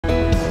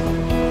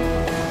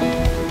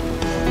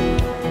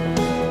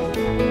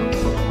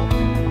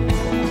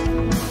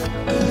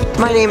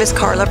My name is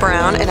Carla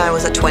Brown, and I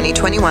was a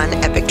 2021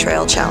 Epic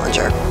Trail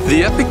Challenger.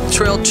 The Epic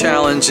Trail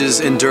Challenge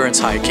is endurance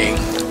hiking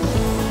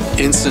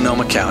in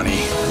Sonoma County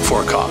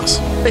for a cause.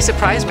 It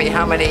surprised me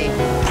how many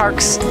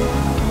parks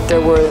there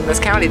were in this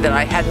county that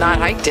I had not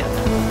hiked in.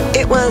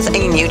 It was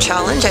a new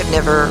challenge. I've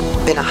never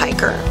been a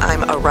hiker.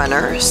 I'm a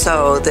runner,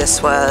 so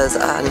this was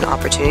an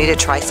opportunity to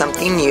try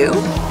something new.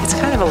 It's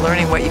kind of a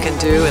learning what you can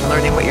do and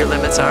learning what your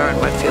limits are and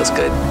what feels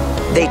good.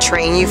 They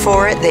train you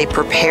for it, they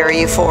prepare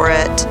you for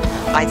it.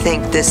 I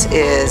think this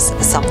is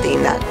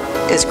something that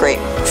is great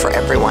for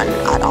everyone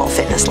at all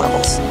fitness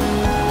levels.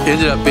 It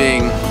ended up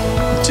being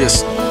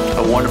just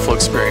a wonderful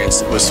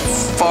experience. It was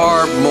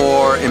far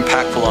more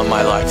impactful on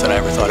my life than I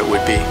ever thought it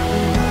would be.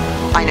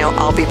 I know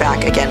I'll be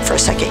back again for a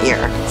second year,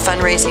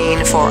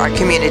 fundraising for our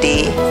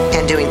community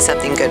and doing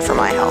something good for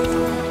my health.